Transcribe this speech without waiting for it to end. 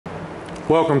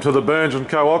Welcome to the Burns &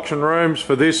 Co auction rooms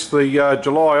for this, the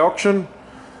July auction.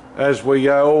 As we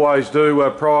always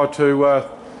do prior to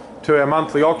our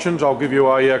monthly auctions, I'll give you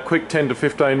a quick 10 to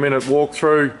 15 minute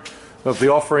walkthrough of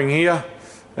the offering here.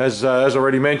 As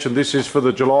already mentioned, this is for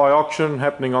the July auction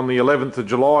happening on the 11th of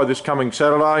July, this coming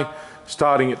Saturday,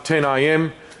 starting at 10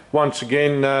 AM. Once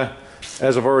again,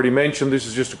 as I've already mentioned, this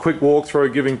is just a quick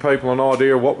walkthrough giving people an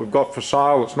idea of what we've got for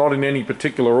sale. It's not in any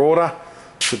particular order,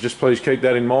 so just please keep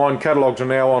that in mind. Catalogues are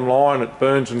now online at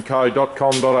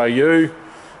burnsandco.com.au.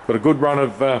 Got a good run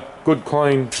of good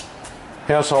clean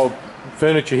household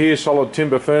furniture here, solid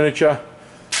timber furniture.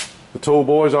 The tall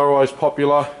boys are always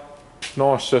popular.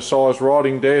 Nice sized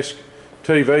writing desk,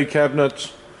 TV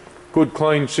cabinets, good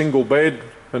clean single bed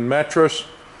and mattress.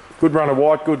 Good run of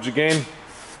white goods again.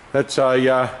 That's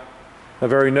a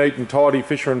very neat and tidy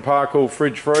Fisher & Paykel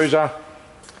fridge freezer.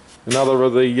 Another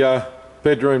of the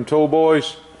bedroom tool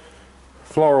boys.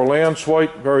 Floral lounge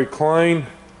suite, very clean.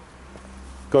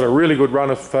 Got a really good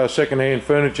run of second-hand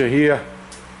furniture here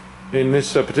in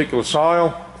this particular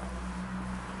sale.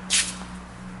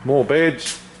 More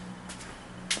beds.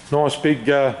 Nice big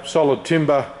solid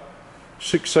timber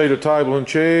 6-seater table and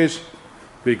chairs.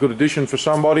 Be a good addition for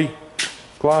somebody.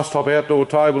 Glass top outdoor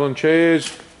table and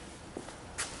chairs.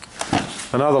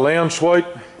 Another lounge suite.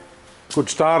 Good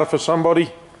starter for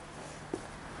somebody.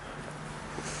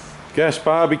 Gas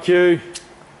barbecue.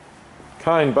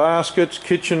 Cane baskets,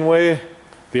 kitchenware.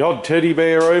 The odd teddy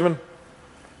bear even.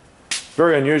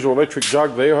 Very unusual electric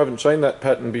jug there. I haven't seen that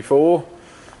pattern before.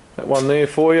 That one there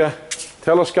for you.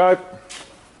 Telescope.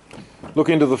 Look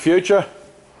into the future.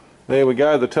 There we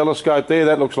go, the telescope there.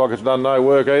 That looks like it's done no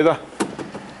work either.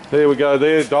 There we go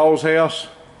there, doll's house.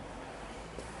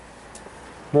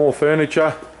 More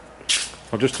furniture.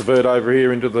 I'll just divert over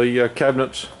here into the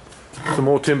cabinets. Some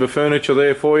more timber furniture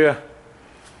there for you.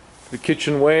 The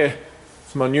kitchenware.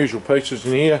 Some unusual pieces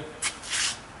in here.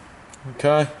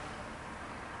 Okay.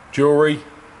 Jewellery.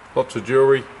 Lots of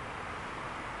jewellery.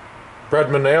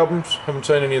 Bradman albums. Haven't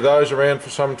seen any of those around for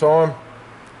some time.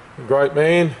 A great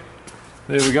man.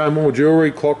 There we go, more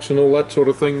jewellery, clocks and all that sort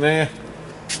of thing there.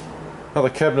 Another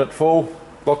cabinet full.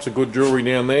 Lots of good jewellery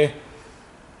down there.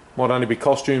 Might only be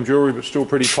costume jewellery, but still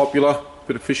pretty popular.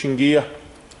 Bit of fishing gear.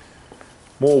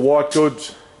 More white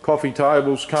goods, coffee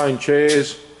tables, cane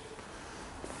chairs.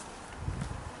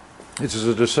 This is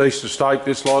a deceased estate,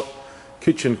 this lot.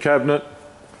 Kitchen cabinet,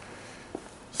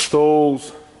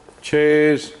 stalls,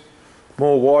 chairs,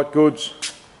 more white goods.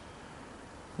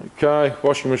 Okay,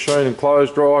 washing machine and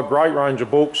clothes dryer. Great range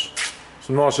of books.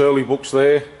 Some nice early books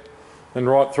there. And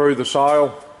right through the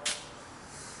sale.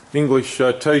 English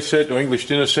tea set, or English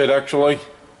dinner set actually.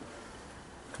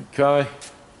 Okay.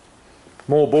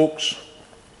 More books.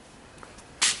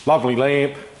 Lovely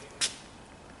lamp.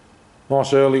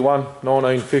 Nice early one,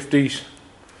 1950s.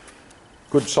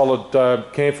 Good solid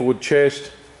camphorwood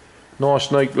chest.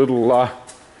 Nice neat little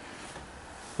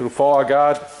fire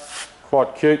guard.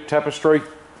 Quite cute tapestry.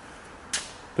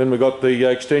 Then we've got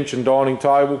the extension dining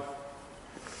table.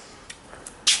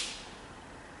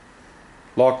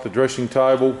 Like the dressing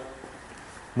table.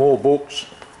 More books.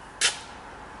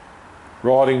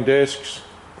 Writing desks.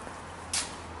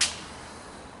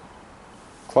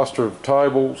 Cluster of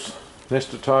tables.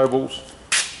 Nesta tables.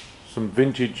 Some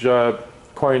vintage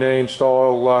Queen Anne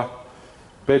style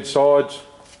bedsides.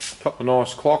 A couple of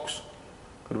nice clocks.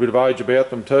 Got a bit of age about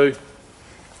them too.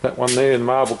 That one there, the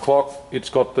marble clock, it's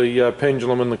got the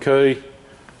pendulum and the key.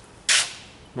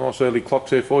 Nice early clocks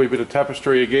there for you, bit of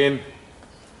tapestry again.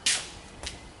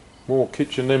 More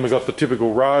kitchen, then we've got the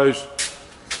typical rows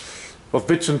of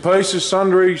bits and pieces,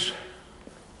 sundries,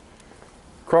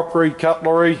 crockery,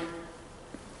 cutlery.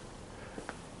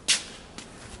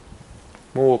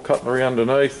 More cutlery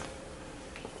underneath.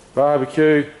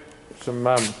 Barbecue, some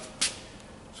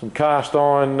cast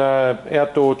iron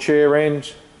outdoor chair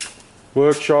ends.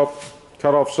 Workshop,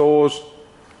 cut-off saws,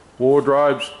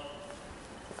 wardrobes,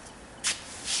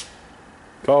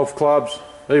 golf clubs,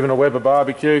 even a Weber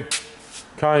barbecue,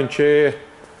 cane chair,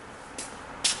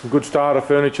 some good starter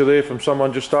furniture there from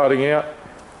someone just starting out.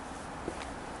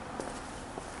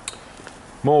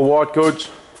 More white goods.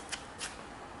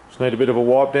 Just need a bit of a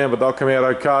wipe down, but they'll come out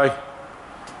okay.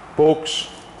 Books.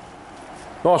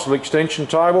 Nice little extension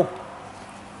table.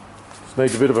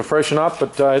 Needs a bit of a freshen up,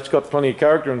 but it's got plenty of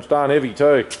character and it's darn heavy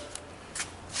too.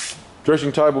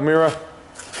 Dressing table mirror,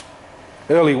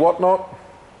 early whatnot.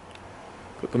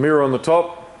 Got the mirror on the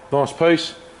top, nice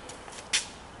piece.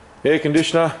 Air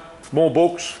conditioner, more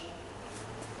books.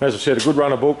 As I said, a good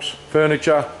run of books,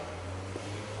 furniture.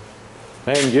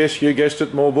 And yes, you guessed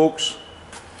it, more books.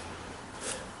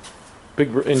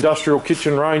 Big industrial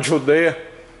kitchen range hood there.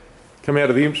 Come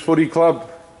out of the Imps Footy Club.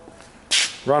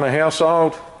 Run a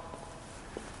household.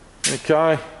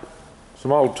 Okay.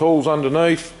 Some old tools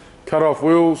underneath. Cut off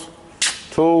wheels.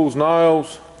 Tools,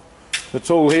 nails. It's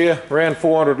all here. Around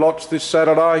 400 lots this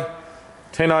Saturday.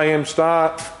 10 AM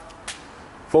start.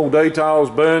 Full details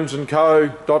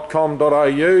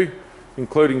burnsandco.com.au,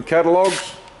 including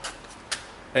catalogues.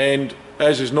 And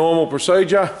as is normal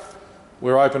procedure,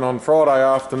 we're open on Friday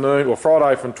afternoon, or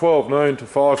Friday from 12 noon to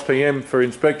 5 PM for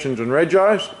inspections and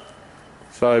regos.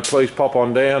 So please pop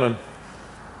on down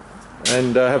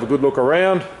and have a good look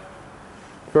around.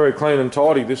 Very clean and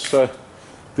tidy this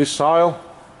sale.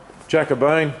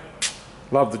 Jacobine,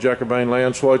 love the Jacobine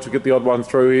lounge suites. We get the odd one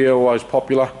through here, always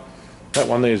popular. That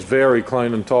one there is very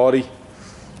clean and tidy,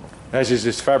 as is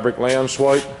this fabric lounge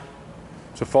suite.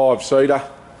 It's a 5-seater,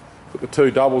 got the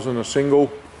 2 doubles and a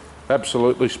single,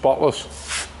 absolutely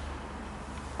spotless.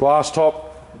 Glass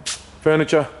top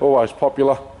furniture, always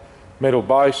popular. Metal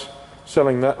base,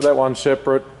 selling that one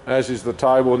separate, as is the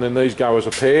table, and then these go as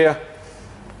a pair.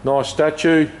 Nice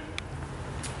statue.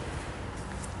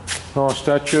 Nice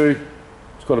statue.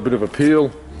 It's got a bit of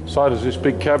appeal. So does this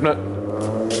big cabinet.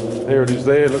 There it is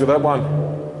there, look at that one.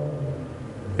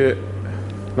 Yeah,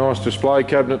 nice display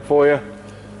cabinet for you.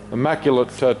 Immaculate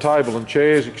table and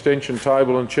chairs, extension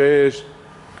table and chairs.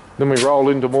 Then we roll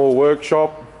into more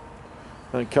workshop.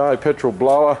 Okay, petrol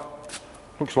blower.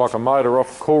 Looks like a motor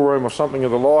off a cool room or something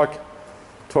of the like.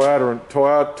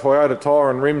 Toyota tyre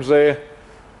and rims there.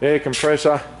 Air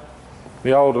compressor.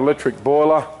 The old electric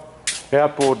boiler.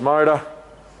 Outboard motor.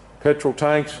 Petrol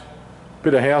tanks.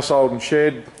 Bit of household and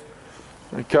shed.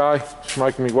 Okay, just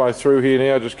making my way through here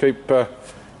now. Just keep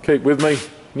with me.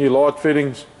 New light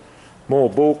fittings. More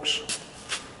books.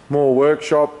 More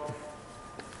workshop.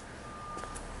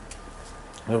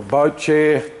 A boat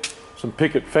chair. Some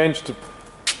picket fence to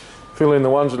fill in the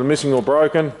ones that are missing or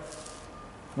broken.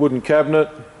 Wooden cabinet.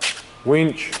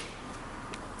 Winch.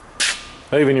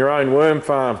 Even your own worm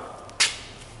farm.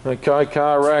 Okay,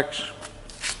 car racks.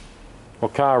 Or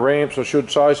car ramps, I should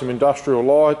say. Some industrial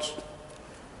lights.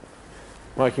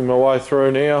 Making my way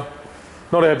through now.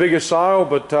 Not our biggest sale,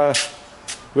 but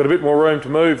we've got a bit more room to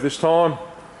move this time.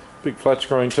 Big flat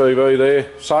screen TV there.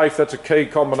 Safe, that's a key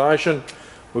combination.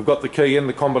 We've got the key in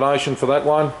the combination for that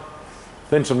one.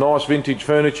 Then some nice vintage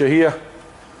furniture here.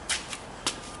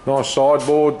 Nice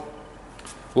sideboard.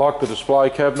 Like the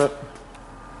display cabinet.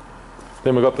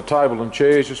 Then we've got the table and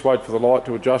chairs. Just wait for the light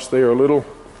to adjust there a little.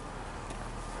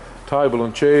 Table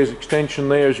and chairs extension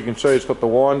there. As you can see, it's got the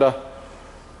winder.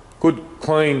 Good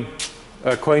clean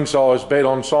size bed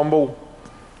ensemble.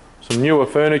 Some newer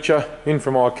furniture in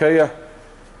from IKEA.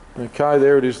 Okay,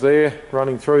 there it is there,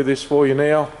 running through this for you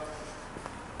now.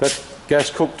 That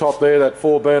gas cooktop there, that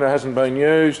 4-burner hasn't been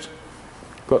used.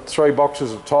 Got 3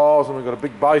 boxes of tiles, and we've got a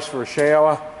big base for a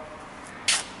shower.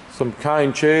 Some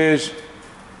cane chairs.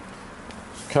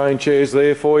 Cane chairs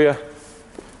there for you.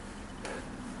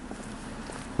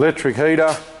 Electric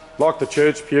heater, like the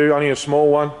church pew, only a small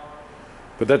one.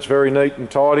 But that's very neat and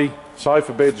tidy.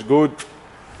 Sofa bed's good.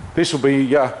 This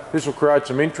will create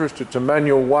some interest. It's a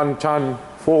manual 1-ton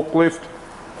forklift.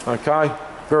 Okay,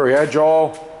 very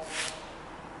agile.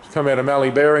 It's come out of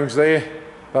Mallee bearings there.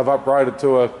 They've upgraded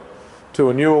to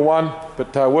a newer one,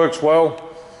 but works well.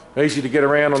 Easy to get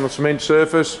around on the cement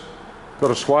surface.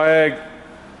 Got a swag,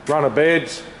 runner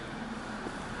beds.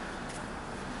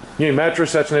 New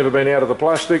mattress, that's never been out of the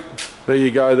plastic. There you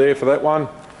go there for that one.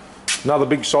 Another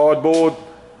big sideboard.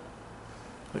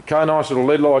 Okay, nice little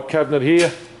lead light cabinet here.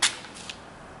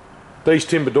 These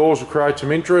timber doors will create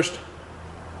some interest.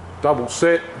 Double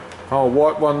set, old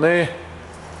white one there.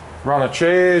 Runner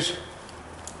chairs.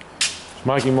 Just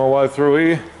making my way through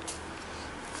here.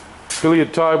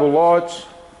 Billiard table lights.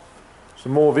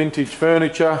 Some more vintage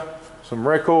furniture. Some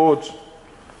records.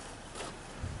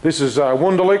 This is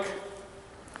Wunderlich.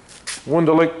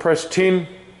 Wunderlich pressed tin,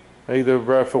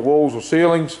 either for walls or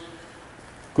ceilings.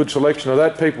 Good selection of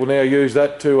that. People now use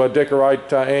that to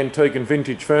decorate antique and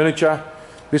vintage furniture.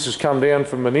 This has come down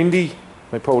from an Indie.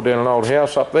 They pulled down an old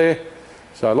house up there.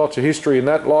 So lots of history in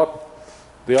that lot.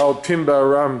 The old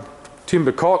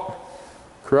timber cot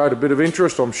create a bit of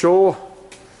interest, I'm sure.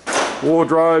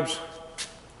 Wardrobes.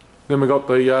 Then we've got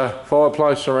the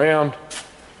fireplace surround.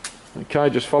 Okay,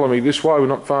 just follow me this way. We're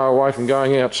not far away from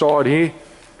going outside here.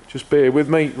 Just bear with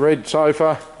me. Red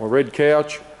sofa or red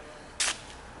couch.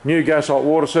 New gas hot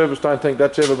water service, don't think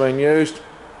that's ever been used.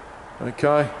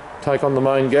 Okay, take on the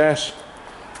main gas.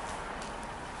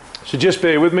 So just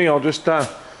bear with me, I'll just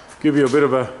give you a bit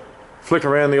of a flick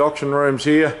around the auction rooms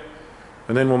here,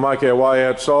 and then we'll make our way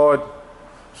outside.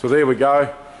 So there we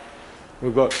go.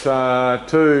 We've got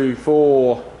 2,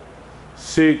 4,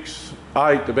 6,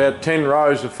 8, about 10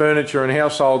 rows of furniture and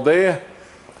household there.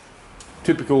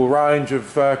 Typical range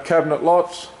of cabinet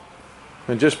lots.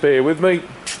 And just bear with me.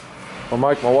 I'll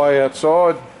make my way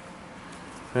outside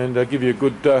and give you a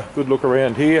good look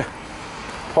around here.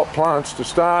 Pot plants to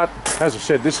start. As I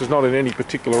said, this is not in any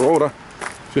particular order,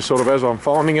 just sort of as I'm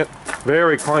finding it.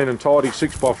 Very clean and tidy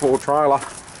 6x4 trailer.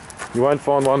 You won't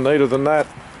find one neater than that.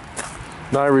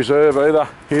 No reserve either,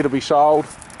 here to be sold.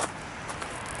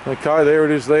 Okay, there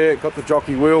it is there, got the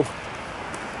jockey wheel.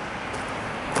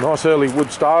 Nice early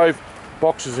wood stove.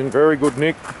 Boxes in very good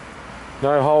nick.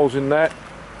 No holes in that.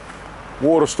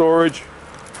 Water storage.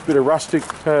 Bit of rust.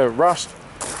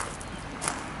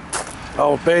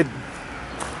 Old bed.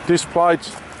 Disc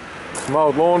plates. Some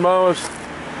old lawnmowers.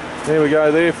 There we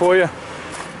go there for you.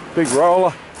 Big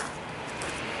roller.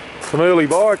 Some early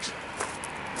bikes.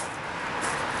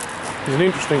 There's an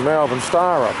interesting Melbourne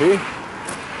Star up here.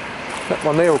 That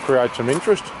one there will create some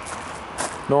interest.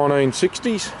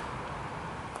 1960s.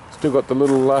 Still got the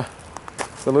little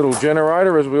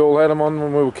generator as we all had them on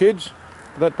when we were kids.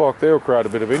 That bike there will create a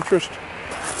bit of interest.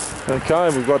 Okay,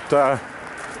 we've got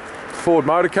Ford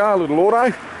motor car, little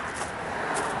auto.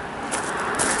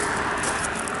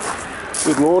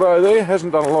 Little auto there,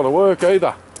 hasn't done a lot of work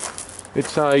either.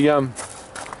 It's a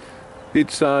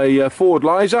Ford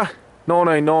Laser,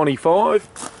 1995.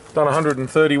 Done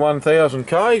 131,000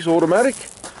 Ks, automatic.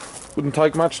 Wouldn't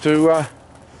take much to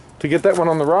get that one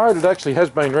on the road. It actually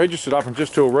has been registered up until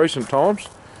just recent times.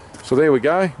 So there we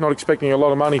go, not expecting a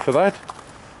lot of money for that.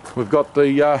 We've got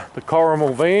the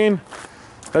Coramal van.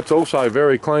 That's also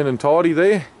very clean and tidy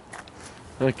there.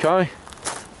 Okay,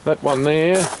 that one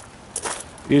there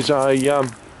is the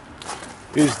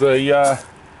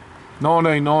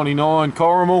 1999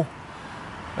 Coramal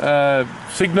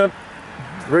Signet,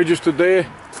 registered there.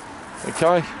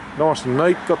 Okay, nice and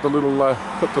neat. Got the little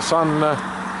got the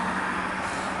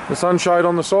sunshade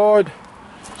on the side.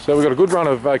 So we've got a good run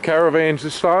of caravans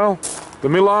this style. The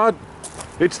Millard,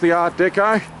 it's the Art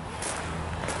Deco.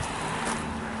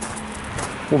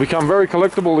 Will become very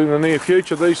collectible in the near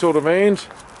future, these sort of vans.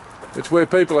 It's where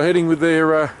people are heading with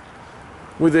their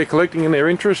collecting and their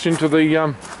interest into the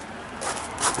Art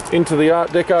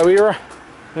Deco era.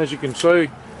 As you can see,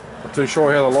 not too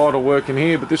sure how the light will work in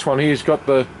here, but this one here's got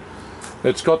the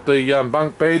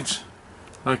bunk beds.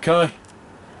 Okay,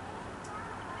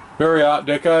 very Art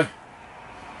Deco,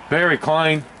 very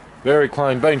clean,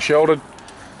 been sheltered.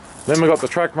 Then we've got the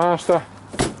Trackmaster.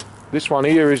 This one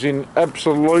here is in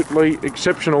absolutely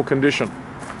exceptional condition.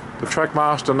 The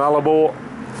Trackmaster Nullarbor,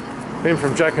 in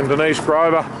from Jack and Denise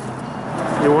Grover.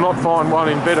 You will not find one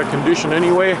in better condition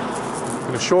anywhere, I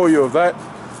can assure you of that.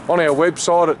 On our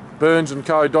website at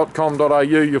burnsandco.com.au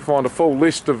you'll find a full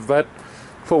list of the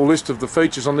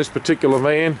features on this particular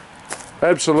van.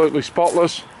 Absolutely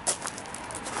spotless.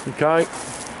 Okay,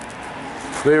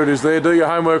 there it is there. Do your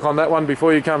homework on that one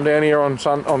before you come down here on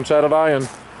Saturday, and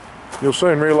you'll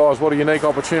soon realise what a unique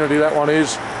opportunity that one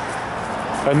is.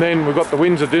 And then we've got the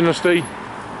Windsor Dynasty,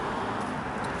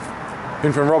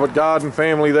 in from Robert Garden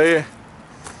family there.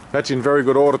 That's in very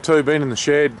good order too, been in the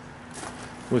shed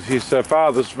with his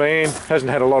father's van.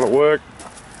 Hasn't had a lot of work,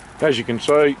 as you can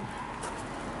see.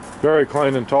 Very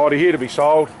clean and tidy, here to be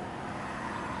sold,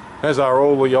 as are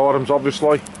all the items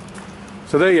obviously.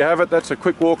 So there you have it, that's a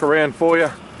quick walk around for you.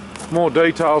 More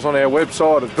details on our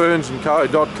website at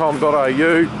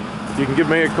burnsandco.com.au. You can give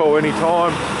me a call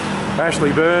anytime,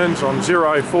 Ashley Burns, on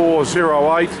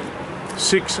 0408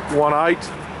 618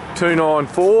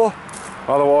 294.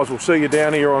 Otherwise we'll see you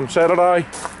down here on Saturday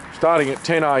starting at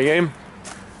 10 AM,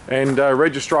 and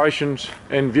registrations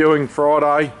and viewing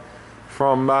Friday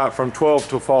from 12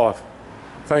 till 5.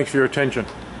 Thanks for your attention.